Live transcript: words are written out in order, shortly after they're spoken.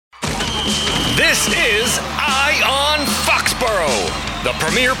This is Eye on Foxborough, the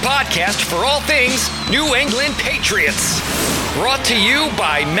premier podcast for all things New England Patriots. Brought to you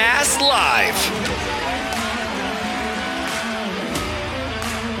by Mass Live.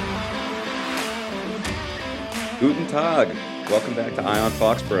 Guten Tag. Welcome back to Eye on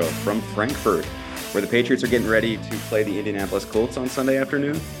Foxborough from Frankfurt, where the Patriots are getting ready to play the Indianapolis Colts on Sunday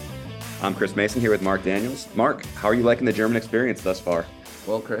afternoon. I'm Chris Mason here with Mark Daniels. Mark, how are you liking the German experience thus far?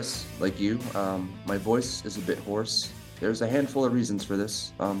 Well, Chris, like you, my voice is a bit hoarse. There's a handful of reasons for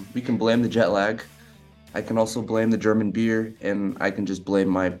this. We can blame the jet lag. I can also blame the German beer, and I can just blame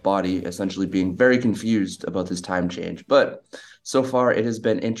my body essentially being very confused about this time change. But so far, it has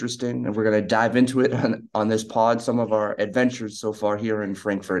been interesting, and we're going to dive into it on this pod, some of our adventures so far here in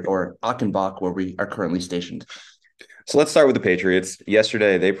Frankfurt, or Achenbach, where we are currently stationed. So let's start with the Patriots.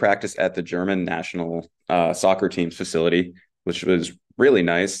 Yesterday, they practiced at the German national soccer team's facility, which was really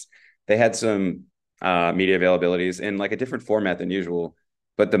nice. They had some media availabilities in like a different format than usual,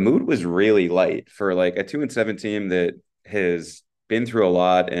 but the mood was really light for like a 2-7 team that has been through a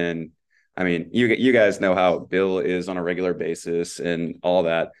lot. And I mean, you guys know how Bill is on a regular basis and all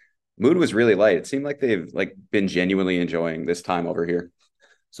that. Mood was really light. It seemed like they've like been genuinely enjoying this time over here.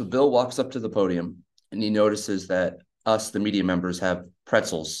 So Bill walks up to the podium and he notices that us, the media members, have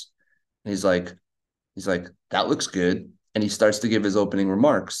pretzels. And he's like, that looks good. And he starts to give his opening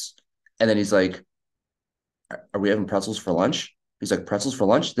remarks. And then he's like, are we having pretzels for lunch? He's like, pretzels for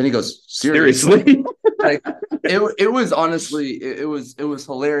lunch? Then he goes, seriously? Like, it was honestly, it was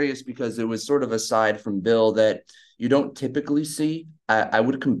hilarious because it was sort of a side from Bill that you don't typically see. I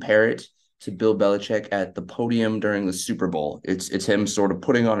would compare it to Bill Belichick at the podium during the Super Bowl. It's him sort of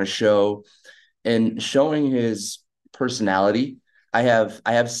putting on a show and showing his personality. I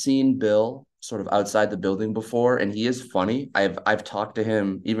have seen Bill sort of outside the building before, and he is funny. I've talked to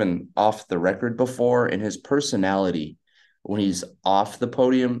him even off the record before, and his personality when he's off the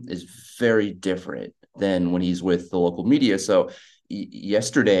podium is very different than when he's with the local media. So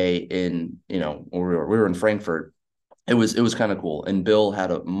yesterday when we were in Frankfurt, it was kind of cool, and Bill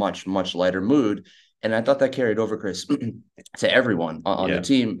had a much lighter mood, and I thought that carried over, Chris, to everyone on the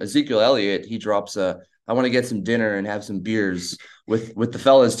team. Ezekiel Elliott, he drops I want to get some dinner and have some beers with the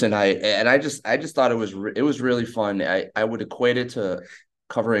fellas tonight. And I just thought it was really fun. I would equate it to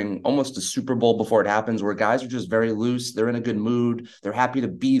covering almost a Super Bowl before it happens, where guys are just very loose. They're in a good mood. They're happy to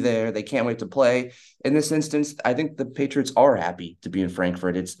be there. They can't wait to play. In this instance, I think the Patriots are happy to be in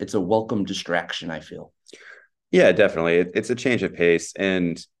Frankfurt. It's a welcome distraction, I feel. Yeah, definitely. It's a change of pace.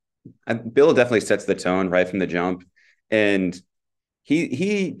 And Bill definitely sets the tone right from the jump. And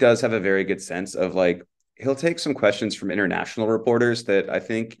he does have a very good sense of like, he'll take some questions from international reporters that I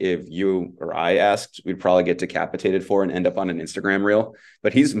think if you or I asked, we'd probably get decapitated for and end up on an Instagram reel.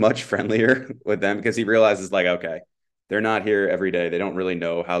 But he's much friendlier with them because he realizes like, okay, they're not here every day. They don't really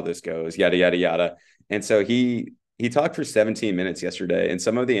know how this goes, yada, yada, yada. And so he talked for 17 minutes yesterday, and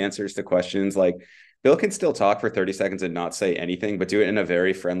some of the answers to questions, like Bill can still talk for 30 seconds and not say anything, but do it in a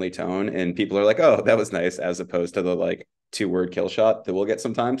very friendly tone. And people are like, oh, that was nice, as opposed to the like 2-word kill shot that we'll get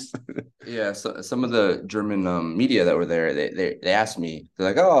sometimes. Yeah, so some of the German media that were there, they asked me,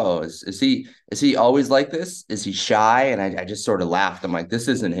 they're like, oh, is he always like this? Is he shy? And I just sort of laughed. I'm like, this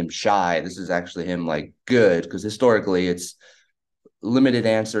isn't him shy. This is actually him like good, because historically it's limited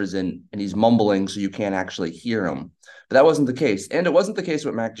answers and he's mumbling so you can't actually hear him. But that wasn't the case. And it wasn't the case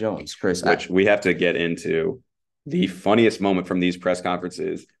with Mac Jones, Chris. Which we have to get into. The funniest moment from these press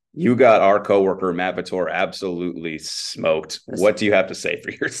conferences. You got our coworker, Matt Vitor, absolutely smoked. What do you have to say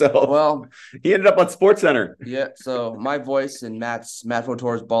for yourself? Well, he ended up on SportsCenter. Yeah, so my voice and Matt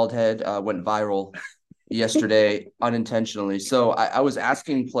Vitor's bald head went viral yesterday unintentionally. So I was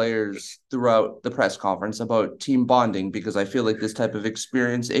asking players throughout the press conference about team bonding, because I feel like this type of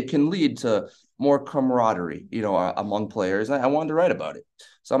experience, it can lead to more camaraderie, among players. I wanted to write about it.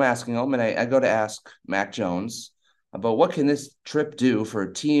 So I'm asking them, and I go to ask Mac Jones about what can this trip do for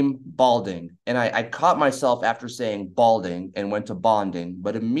team balding. And I caught myself after saying balding and went to bonding,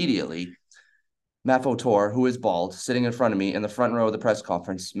 but immediately Matt Vitor, who is bald, sitting in front of me in the front row of the press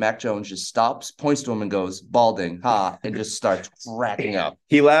conference, Mac Jones just stops, points to him and goes, balding, ha, and just starts cracking up.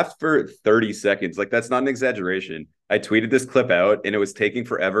 He laughed for 30 seconds. Like, that's not an exaggeration. I tweeted this clip out and it was taking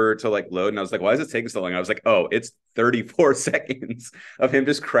forever to like load. And I was like, why is it taking so long? I was like, oh, it's 34 seconds of him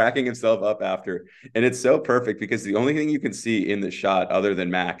just cracking himself up after. And it's so perfect because the only thing you can see in the shot other than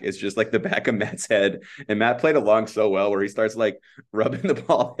Mac is just like the back of Matt's head. And Matt played along so well where he starts like rubbing the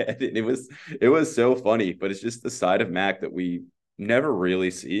ball head. And it was so funny, but it's just the side of Mac that we never really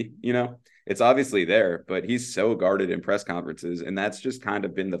see, It's obviously there, but he's so guarded in press conferences. And that's just kind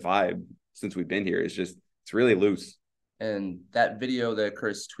of been the vibe since we've been here. It's really loose. And that video that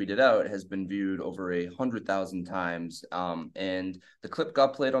Chris tweeted out has been viewed over 100,000 times. And the clip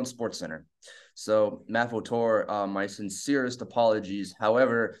got played on SportsCenter. So Matt Votor, my sincerest apologies.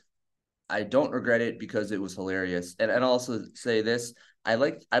 However, I don't regret it because it was hilarious. And I'll also say this. I'd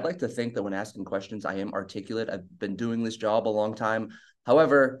like to think that when asking questions, I am articulate. I've been doing this job a long time.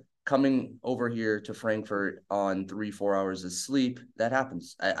 However, coming over here to Frankfurt on 3-4 hours of sleep, that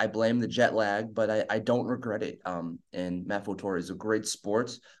happens. I blame the jet lag, but I don't regret it. And Matt Votor is a great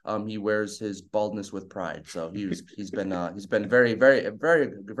sport. He wears his baldness with pride. So he's been very, very, very,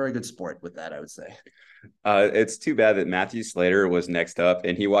 very good sport with that, I would say. It's too bad that Matthew Slater was next up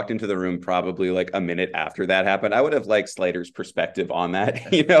and he walked into the room probably like a minute after that happened. I would have liked Slater's perspective on that,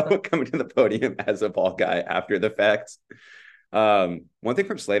 coming to the podium as a ball guy after the fact. One thing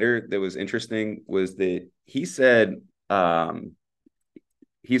from Slater that was interesting was that he said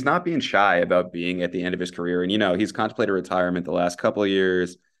he's not being shy about being at the end of his career. And, he's contemplated retirement the last couple of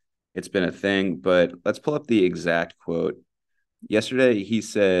years. It's been a thing, but let's pull up the exact quote. Yesterday, he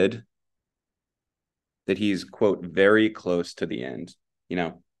said that he's, quote, very close to the end,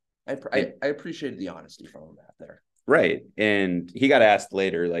 I appreciated the honesty from him out there. Right. And he got asked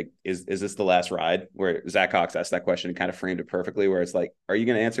later, like, is this the last ride? Where Zach Cox asked that question and kind of framed it perfectly, where it's like, are you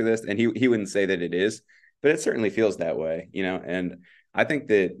going to answer this? And he wouldn't say that it is, but it certainly feels that way, and I think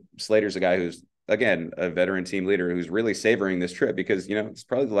that Slater's a guy who's, again, a veteran team leader who's really savoring this trip because, it's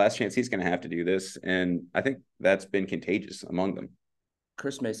probably the last chance he's going to have to do this. And I think that's been contagious among them.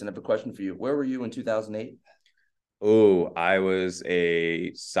 Chris Mason, I have a question for you. Where were you in 2008? Oh, I was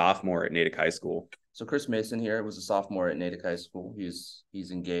a sophomore at Natick High School. So Chris Mason here was a sophomore at Natick High School. He's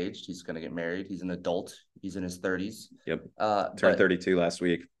engaged. He's going to get married. He's an adult. He's in his 30s. Yep. Turned 32 last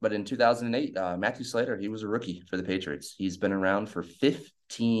week. But in 2008, Matthew Slater, he was a rookie for the Patriots. He's been around for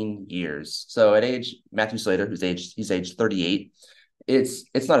 15 years. So Matthew Slater, he's age 38.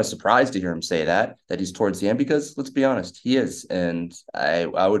 It's not a surprise to hear him say that he's towards the end because let's be honest, he is. And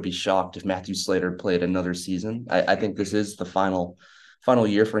I would be shocked if Matthew Slater played another season. I think this is the final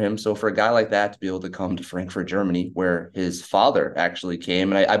year for him. So for a guy like that to be able to come to Frankfurt, Germany, where his father actually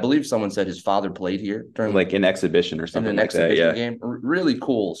came, and I believe someone said his father played here during like an exhibition or something like that. Yeah. Game. Really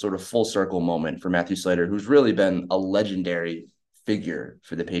cool sort of full circle moment for Matthew Slater, who's really been a legendary figure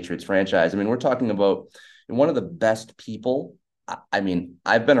for the Patriots franchise. I mean, we're talking about one of the best people. I mean,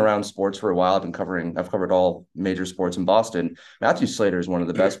 I've been around sports for a while. I've covered all major sports in Boston. Matthew Slater is one of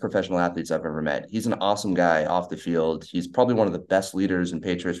the best professional athletes I've ever met. He's an awesome guy off the field. He's probably one of the best leaders in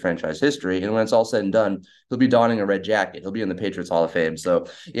Patriots franchise history. And when it's all said and done, he'll be donning a red jacket. He'll be in the Patriots Hall of Fame. So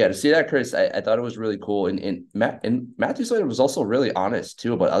yeah, to see that, Chris, I thought it was really cool. And Matthew Slater was also really honest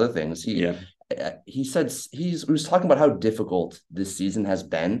too about other things. He said he was talking about how difficult this season has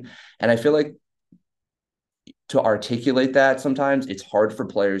been. And I feel like to articulate that sometimes it's hard for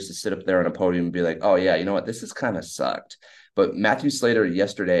players to sit up there on a podium and be like, oh yeah, you know what, this has kind of sucked. But Matthew Slater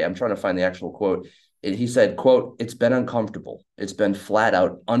yesterday, I'm trying to find the actual quote. He said, quote, it's been uncomfortable. It's been flat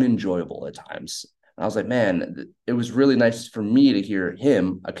out unenjoyable at times. And I was like, man, it was really nice for me to hear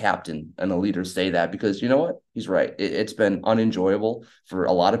him, a captain and a leader, say that because you know what? He's right. It's been unenjoyable for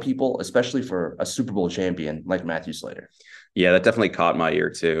a lot of people, especially for a Super Bowl champion like Matthew Slater. Yeah, that definitely caught my ear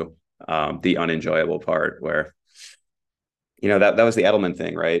too. The unenjoyable part where, that was the Edelman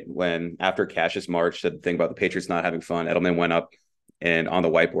thing, right? When after Cassius Marsh said the thing about the Patriots not having fun, Edelman went up and on the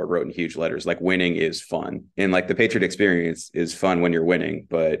whiteboard wrote in huge letters, like winning is fun. And like the Patriot experience is fun when you're winning,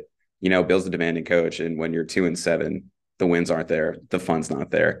 but Bill's the demanding coach. And when you're 2-7, the wins aren't there. The fun's not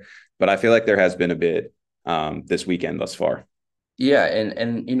there. But I feel like there has been a bit this weekend thus far. Yeah,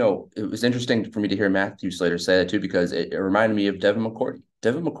 and it was interesting for me to hear Matthew Slater say that too, because it reminded me of Devin McCourty.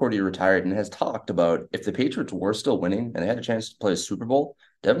 Devin McCourty retired and has talked about if the Patriots were still winning and they had a chance to play a Super Bowl,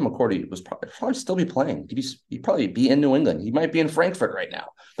 Devin McCourty was probably still be playing. He'd probably be in New England. He might be in Frankfurt right now,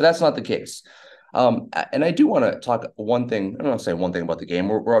 but that's not the case. And I do want to talk one thing. I don't want to say one thing about the game.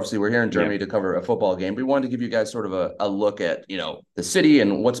 We're here in Germany to cover a football game. We wanted to give you guys sort of a look at, the city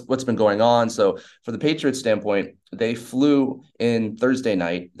and what's been going on. So for the Patriots standpoint, they flew in Thursday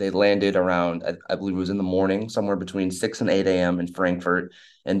night. They landed around, I believe it was in the morning, somewhere between 6 and 8 a.m. in Frankfurt.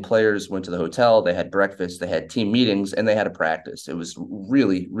 And players went to the hotel. They had breakfast. They had team meetings, and they had a practice. It was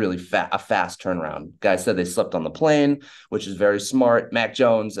really, really a fast turnaround. Guys said they slept on the plane, which is very smart. Mac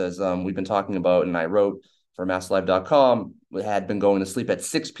Jones, as we've been talking about, and I wrote for MassLive.com, had been going to sleep at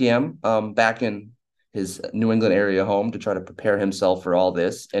 6 p.m. Back in his New England area home to try to prepare himself for all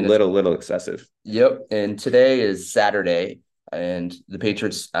this. And little excessive. Yep. And today is Saturday. and the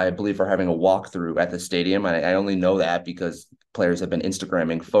Patriots, I believe, are having a walkthrough at the stadium. I only know that because players have been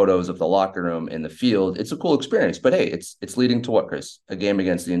Instagramming photos of the locker room in the field. It's a cool experience, but hey, it's leading to what, Chris? A game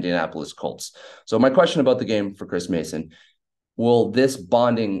against the Indianapolis Colts. So my question about the game for Chris Mason: will this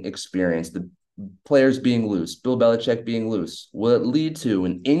bonding experience, the players being loose, Bill Belichick being loose, will it lead to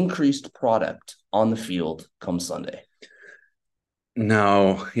an increased product on the field come Sunday?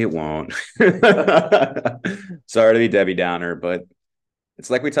 No, it won't. Sorry to be Debbie Downer, but it's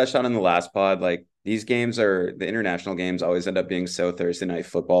like we touched on in the last pod. Like these games are the international games always end up being so Thursday night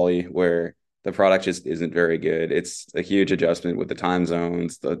football-y where the product just isn't very good. It's a huge adjustment with the time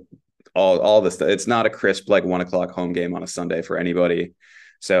zones, the all this stuff. It's not a crisp like 1 o'clock home game on a Sunday for anybody.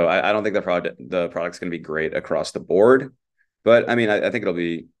 So I don't think the product's going to be great across the board. But I mean, I think it'll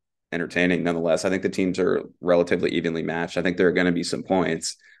be entertaining nonetheless. I think the teams are relatively evenly matched. I think there are going to be some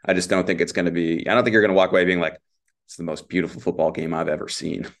points. I just don't think it's going to be. I don't think you're going to walk away being like, it's the most beautiful football game I've ever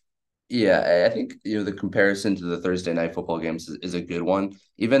seen. Yeah, I think the comparison to the Thursday night football games is a good one.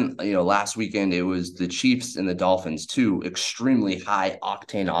 Even last weekend it was the Chiefs and the Dolphins, two extremely high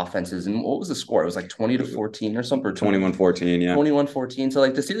octane offenses. And what was the score? It was like 20-14 or something. Or 21-14, yeah. 21-14. So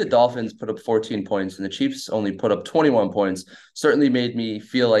like to see the Dolphins put up 14 points and the Chiefs only put up 21 points certainly made me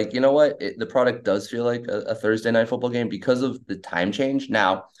feel like, you know what, the product does feel like a Thursday night football game because of the time change.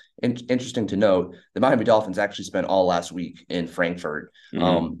 Now, interesting to note, the Miami Dolphins actually spent all last week in Frankfurt.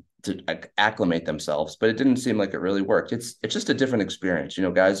 To acclimate themselves, but it didn't seem like it really worked. It's just a different experience.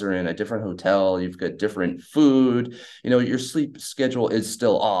 Guys are in a different hotel. You've got different food. Your sleep schedule is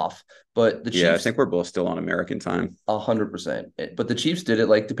still off. But the Chiefs, I think we're both still on American time. 100%. But the Chiefs did it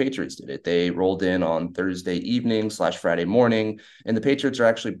like the Patriots did it. They rolled in on Thursday evening / Friday morning, and the Patriots are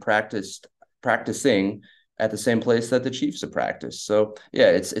actually practicing at the same place that the Chiefs have practiced. So yeah,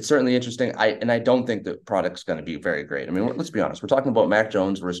 it's certainly interesting. I don't think the product's going to be very great. I mean, let's be honest. We're talking about Mac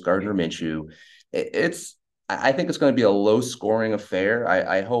Jones versus Gardner Minshew. I think it's going to be a low scoring affair.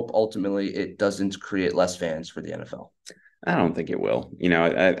 I hope ultimately it doesn't create less fans for the NFL. I don't think it will.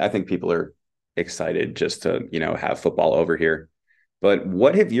 I think people are excited just to, have football over here. But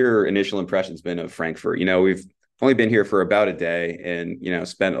what have your initial impressions been of Frankfurt? We've only been here for about a day and,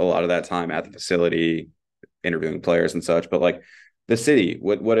 spent a lot of that time at the facility, interviewing players and such, but like the city,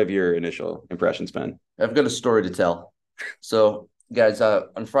 what have your initial impressions been? I've got a story to tell. So guys,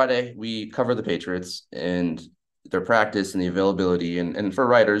 on Friday we cover the Patriots and their practice and the availability, and for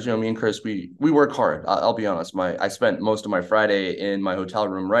writers, me and Chris, we work hard. I'll be honest, I spent most of my Friday in my hotel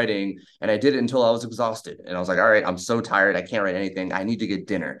room writing, and I did it until I was exhausted, and I was like, all right, I'm so tired, I can't write anything, I need to get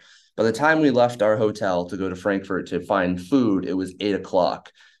dinner. By the time we left our hotel to go to Frankfurt to find food, it was 8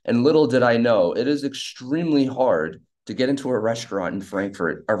 o'clock. And little did I know, it is extremely hard to get into a restaurant in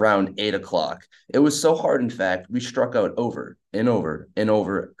Frankfurt around 8 o'clock. It was so hard, in fact, we struck out over and over and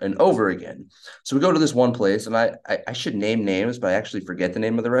over and over again. So we go to this one place, and I should name names, but I actually forget the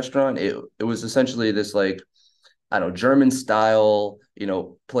name of the restaurant. It was essentially this like, I don't know, German style,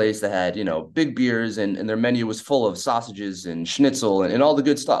 place that had, big beers, and their menu was full of sausages and schnitzel and all the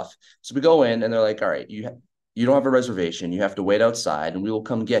good stuff. So we go in and they're like, all right, you don't have a reservation. You have to wait outside and we will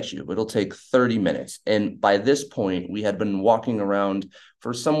come get you. It'll take 30 minutes. And by this point, we had been walking around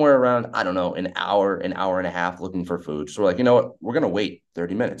for somewhere around, I don't know, an hour and a half looking for food. So we're like, you know what? We're going to wait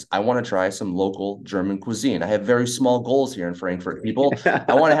 30 minutes. I want to try some local German cuisine. I have very small goals here in Frankfurt, people.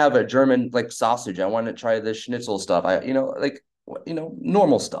 I want to have a German like sausage. I want to try the schnitzel stuff.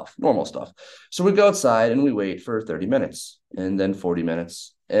 Normal stuff. So we go outside and we wait for 30 minutes and then 40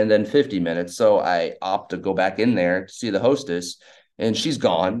 minutes. And then 50 minutes. So I opt to go back in there to see the hostess, and she's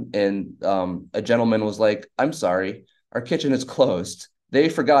gone. And a gentleman was like, I'm sorry, our kitchen is closed. They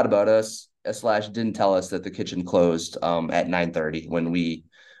forgot about us, / didn't tell us that the kitchen closed at 9:30 when we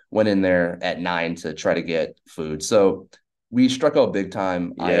went in there at 9 to try to get food. So we struck out big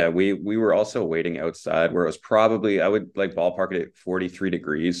time. Yeah, we were also waiting outside where it was probably, I would like ballpark it at 43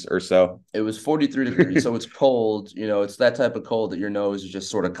 degrees or so. It was 43 degrees, so it's cold. It's that type of cold that your nose is just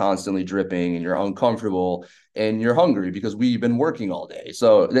sort of constantly dripping and you're uncomfortable and you're hungry because we've been working all day.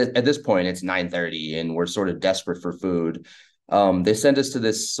 So at this point, it's 9:30 and we're sort of desperate for food. They sent us to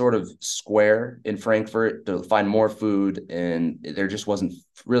this sort of square in Frankfurt to find more food, and there just wasn't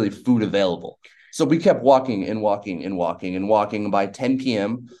really food available. So we kept walking and walking and walking and walking. By 10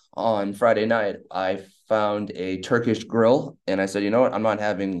 p.m. on Friday night, I found a Turkish grill, and I said, you know what? I'm not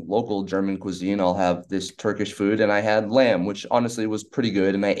having local German cuisine. I'll have this Turkish food. And I had lamb, which honestly was pretty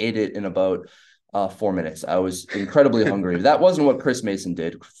good, and I ate it in about 4 minutes. I was incredibly hungry. That wasn't what Chris Mason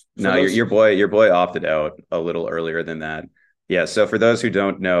did. No, your boy opted out a little earlier than that. Yeah. So for those who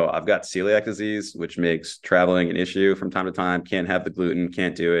don't know, I've got celiac disease, which makes traveling an issue from time to time. Can't have the gluten,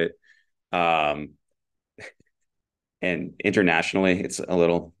 can't do it. Um, and internationally, it's a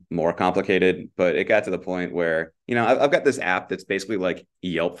little more complicated, but it got to the point where, I've got this app that's basically like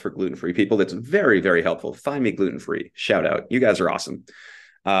Yelp for gluten-free people. That's very, very helpful. Find me gluten-free. Shout out. You guys are awesome.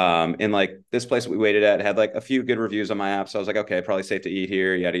 And like this place we waited at had like a few good reviews on my app. So I was like, okay, probably safe to eat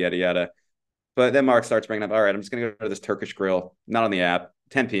here, yada, yada, yada. But then Mark starts bringing up, all right, I'm just going to go to this Turkish grill, not on the app,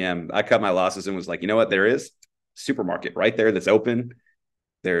 10 p.m. I cut my losses and was like, you know what? There is supermarket right there that's open.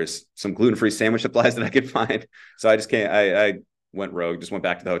 There's some gluten-free sandwich supplies that I could find. So I just can't, I went rogue, just went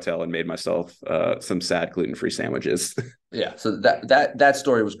back to the hotel and made myself some sad gluten-free sandwiches. Yeah. So that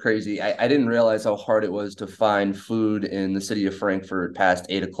story was crazy. I didn't realize how hard it was to find food in the city of Frankfurt past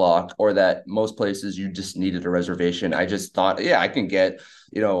 8 o'clock, or that most places you just needed a reservation. I just thought, yeah, I can get,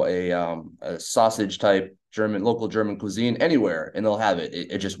 a sausage type local German cuisine anywhere and they'll have it.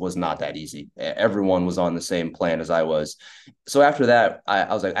 It just was not that easy. Everyone was on the same plan as I was. So after that,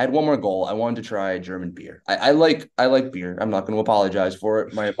 I was like, I had one more goal. I wanted to try German beer. I like beer. I'm not going to apologize for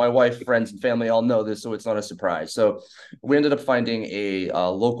it. My wife, friends, and family all know this, so it's not a surprise. So we ended up finding a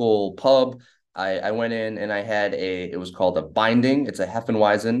local pub. I went in and I had it was called a Binding. It's a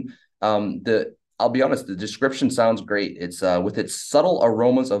Hefeweizen. I'll be honest, the description sounds great. It's with its subtle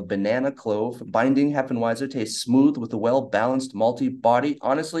aromas of banana clove, Binding Hefeweizen tastes smooth with a well-balanced malty body.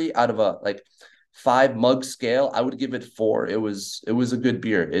 Honestly, out of a 5 mug scale, I would give it 4. It was a good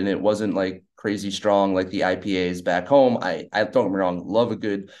beer, and it wasn't like crazy strong like the IPAs back home. I don't get me wrong, love a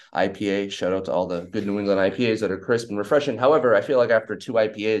good IPA. Shout out to all the good New England IPAs that are crisp and refreshing. However, I feel like after 2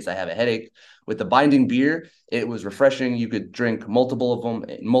 IPAs, I have a headache. With the Binding beer, it was refreshing. You could drink multiple of them,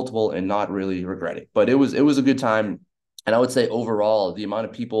 and not really regret it. But it was a good time. And I would say overall, the amount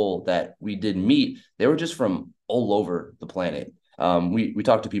of people that we did meet, they were just from all over the planet. We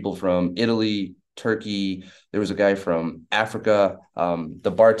talked to people from Italy, Turkey. There was a guy from Africa.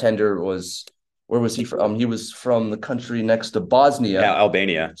 The bartender was, where was he from? He was from the country next to Bosnia. Yeah,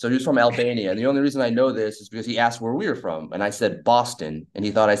 Albania. So he was from Albania. And the only reason I know this is because he asked where we were from. And I said Boston. And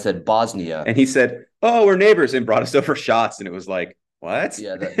he thought I said Bosnia. And he said, oh, we're neighbors, and brought us over shots. And it was like, what?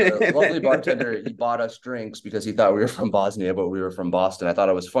 Yeah, the lovely bartender, he bought us drinks because he thought we were from Bosnia, but we were from Boston. I thought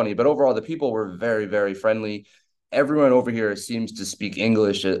it was funny. But overall, the people were very, very friendly. Everyone over here seems to speak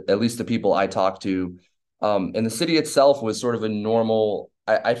English, at least the people I talked to. And the city itself was sort of a normal,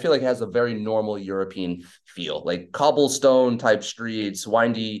 I feel like it has a very normal European feel, like cobblestone type streets,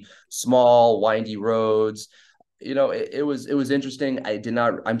 small, windy roads. It was interesting.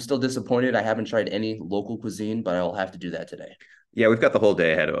 I'm still disappointed. I haven't tried any local cuisine, but I'll have to do that today. Yeah, we've got the whole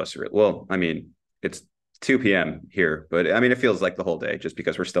day ahead of us. Well, I mean, it's 2 p.m. here, but I mean, it feels like the whole day just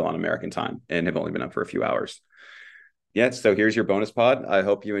because we're still on American time and have only been up for a few hours. Yeah, so here's your bonus pod. I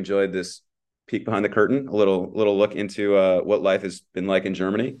hope you enjoyed this peek behind the curtain, a little look into what life has been like in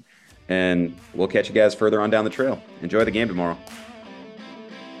Germany. And we'll catch you guys further on down the trail. Enjoy the game tomorrow.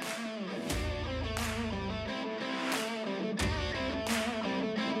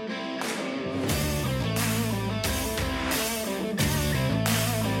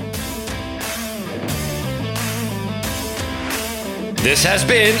 This has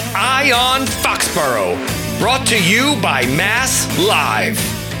been Eye on Foxborough, brought to you by Mass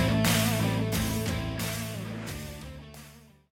Live.